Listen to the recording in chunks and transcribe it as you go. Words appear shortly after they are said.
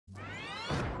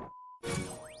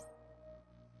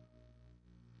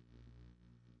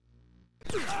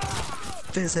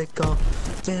Physical,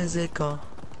 physical.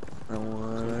 I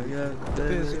wanna get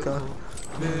physical.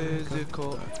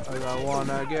 Physical. I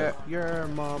wanna get your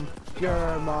mom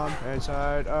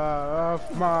inside of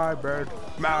my bed.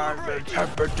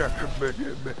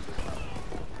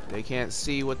 They can't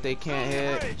see what they can't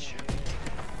hit.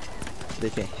 They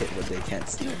can't hit what they can't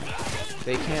see.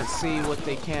 They can't see what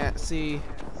they can't see.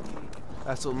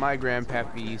 That's what my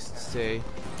grandpappy used to say.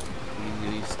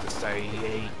 He used to say,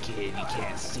 "Hey kid, you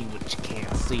can't see what you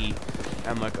can't see."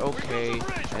 I'm like, okay,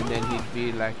 and then he'd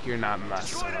be like, "You're not my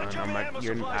son." I'm like,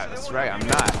 "You're not." That's right, I'm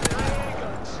not.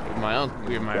 You're my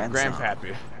uncle. You're my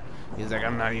grandpappy. He's like,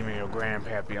 "I'm not even your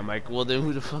grandpappy." I'm like, "Well then,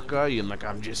 who the fuck are you?" I'm like,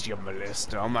 "I'm just your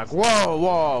molester." I'm like, "Whoa,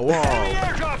 whoa, whoa!"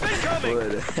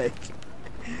 What the heck?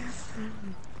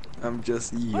 I'm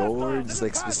just yours, just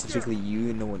like specifically you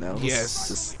and no one else. Yes.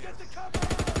 Just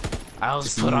I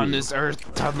was put on this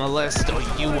earth to molest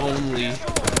you only.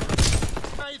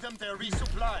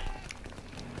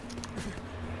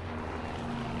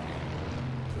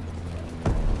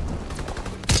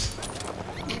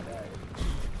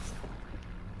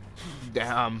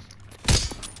 Damn.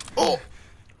 Oh!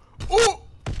 Oh!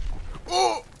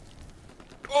 Oh!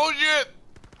 Oh shit!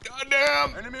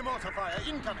 Goddamn! Enemy mortar fire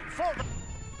incoming. Forward.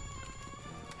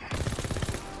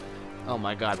 Oh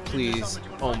my god, please.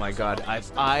 Oh my god,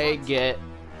 if I get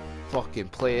fucking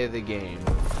play of the game.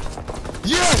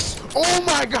 Yes! Oh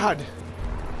my god!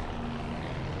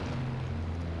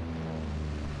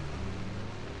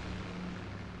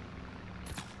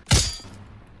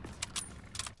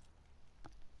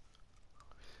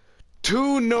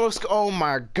 Two no scope. Oh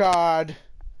my god.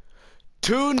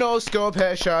 Two no scope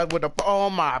headshot with a. Oh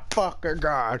my fucking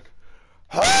god.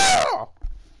 Ah!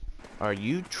 Are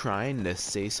you trying to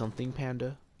say something,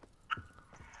 Panda?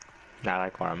 Not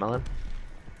like watermelon.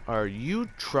 Are you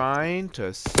trying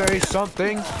to say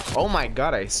something? Oh my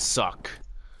god, I suck.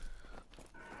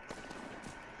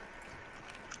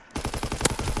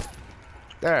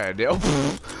 There it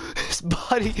is. His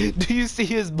body. Do you see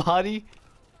his body?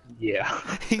 Yeah.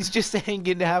 He's just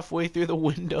hanging halfway through the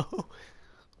window.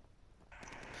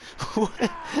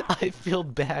 I feel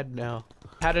bad now.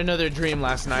 Had another dream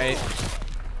last night.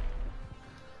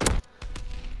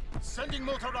 Sending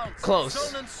motor rounds. Close.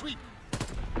 Zone and sweep.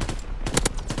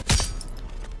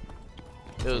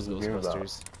 It was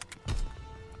Ghostbusters.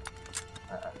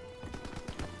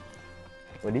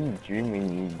 What do you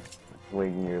dream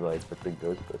when you're like with the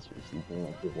Ghostbusters? You dream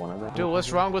like with one of them? Dude,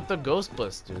 what's wrong with the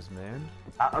Ghostbusters, man?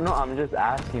 I don't know. I'm just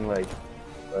asking, like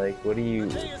what do you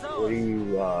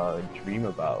dream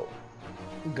about?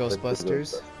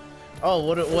 Ghostbusters. Oh,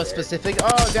 what specific?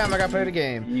 Oh, damn! I got played a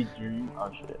game. You dream?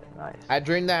 Oh shit! Nice. I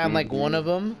dreamed that I'm like one of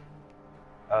them.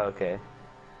 Oh, okay.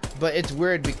 But it's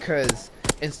weird because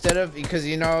because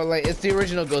you know, like it's the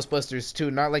original Ghostbusters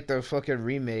too, not like the fucking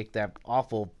remake, that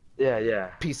awful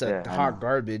piece of hot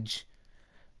garbage.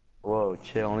 Whoa,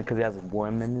 chill. Only because it has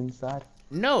women inside?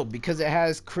 No, because it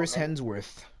has Chris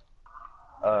Hemsworth.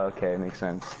 Oh, okay, makes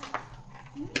sense.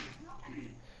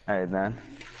 Alright then.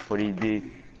 What do you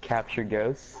do? Capture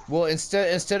ghosts? Well,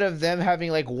 instead of them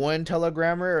having like one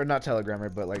telegrammer, or not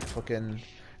telegrammer, but like fucking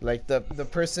like the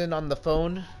person on the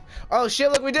phone. Oh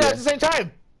shit! Look, we did it at the same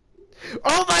time.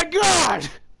 Oh my god!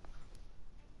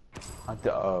 I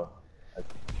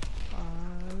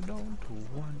don't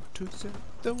want to set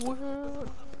the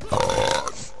world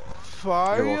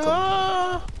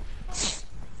fire.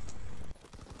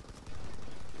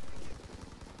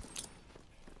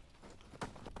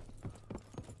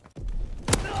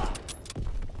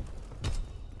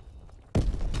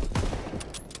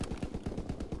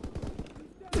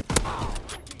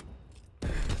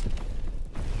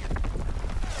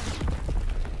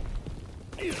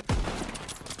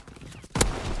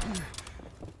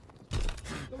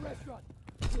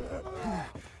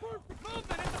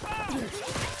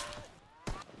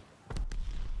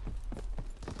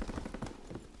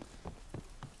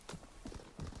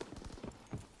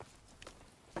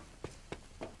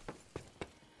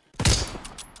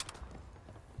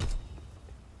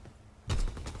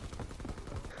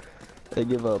 I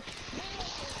give up.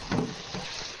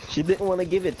 She didn't want to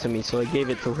give it to me, so I gave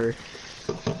it to her.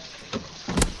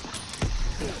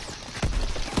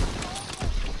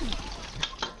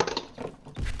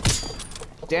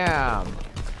 Damn.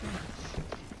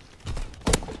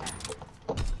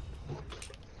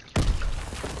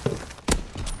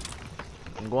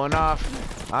 I'm going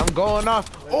off. I'm going off.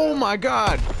 Oh my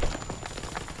god.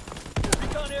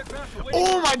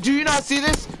 Oh my, do you not see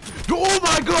this? Oh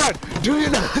my god. Do you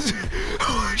not see?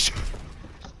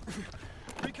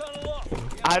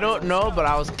 I don't know, but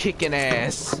I was kicking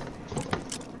ass.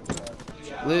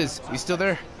 Liz, you still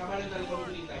there?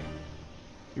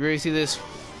 You ready to see this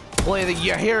play?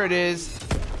 Yeah, here it is.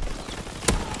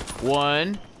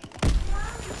 One.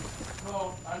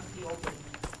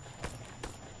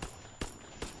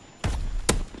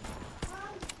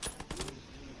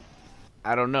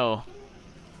 I don't know.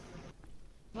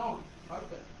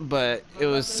 But it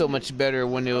was so much better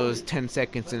when it was 10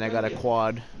 seconds and I got a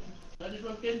quad.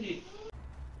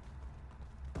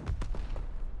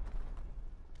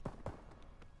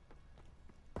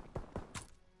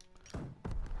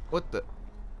 What the?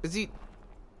 Is he?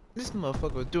 This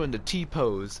motherfucker was doing the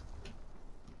T-pose.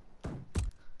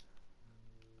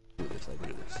 Do this, I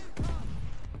do this.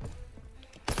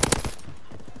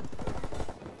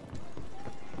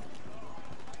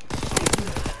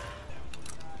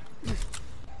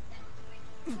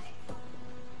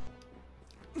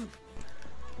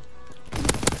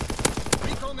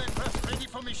 Recon aircraft ready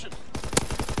for mission.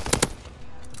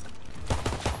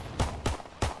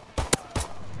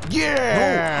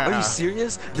 Yeah! No, are you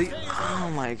serious? Oh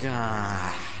my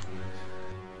god.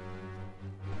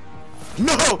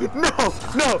 No!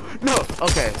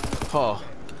 Okay. Oh.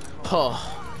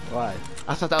 Why?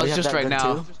 I thought that Oh, was you have just that right gun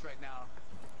now. too?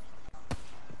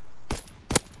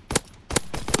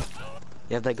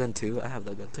 You have that gun too? I have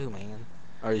that gun too, man.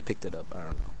 I already picked it up. I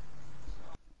don't know.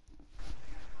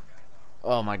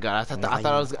 Oh my god! I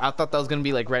thought that was gonna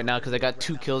be like right now because I got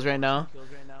 2 kills right now,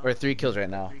 or 3 kills right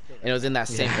now, and it was in that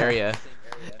same area,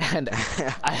 and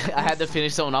I had to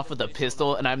finish someone off with a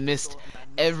pistol, and I missed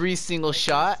every single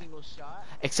shot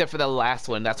except for the last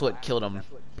one. That's what killed him.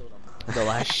 The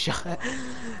last shot.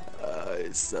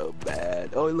 It's so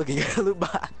bad. Oh, look, you got a loot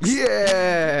box.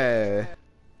 Yeah.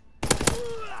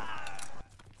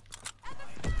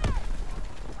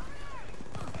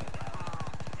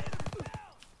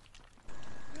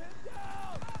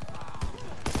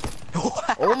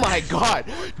 Oh my god!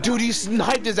 Dude, he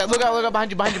sniped his ass. Look out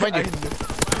behind you.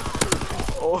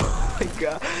 Oh my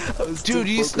god. I was Dude,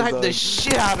 too you focused sniped on- the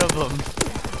shit out of him.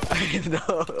 I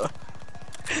know.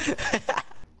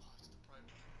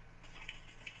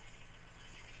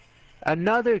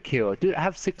 Another kill. Dude, I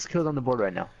have 6 kills on the board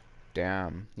right now.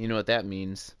 Damn, you know what that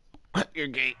means. You're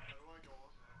gay.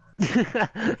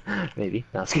 Maybe.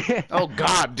 No, I was kidding. Oh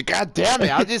god damn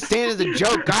it. I was just saying it as a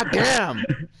joke. God damn.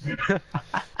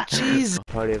 Jeez.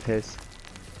 Party of his.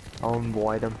 I'll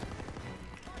avoid him.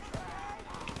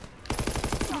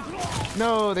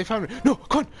 No, they found me. No,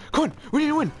 come on. We need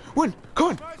to win. Come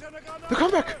on. The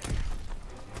comeback.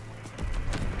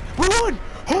 We won.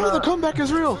 Oh, the comeback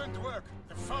is real. Good work.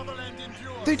 The fatherland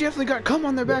endures. They definitely got cum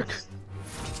on their back.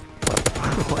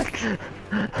 What?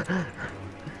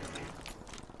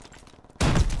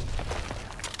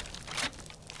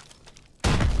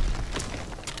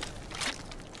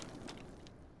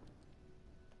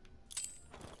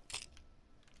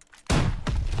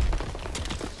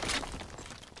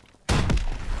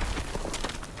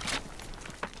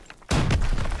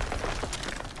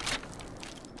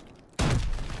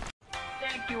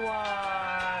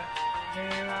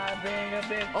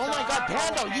 Oh my god,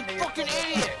 Panda, you fucking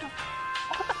idiot.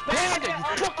 Panda, you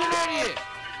fucking idiot.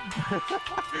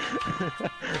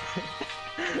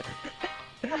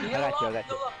 I got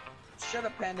you. Shut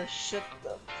up, Panda. Shut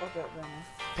the fuck up, man.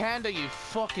 Panda, you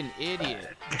fucking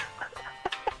idiot.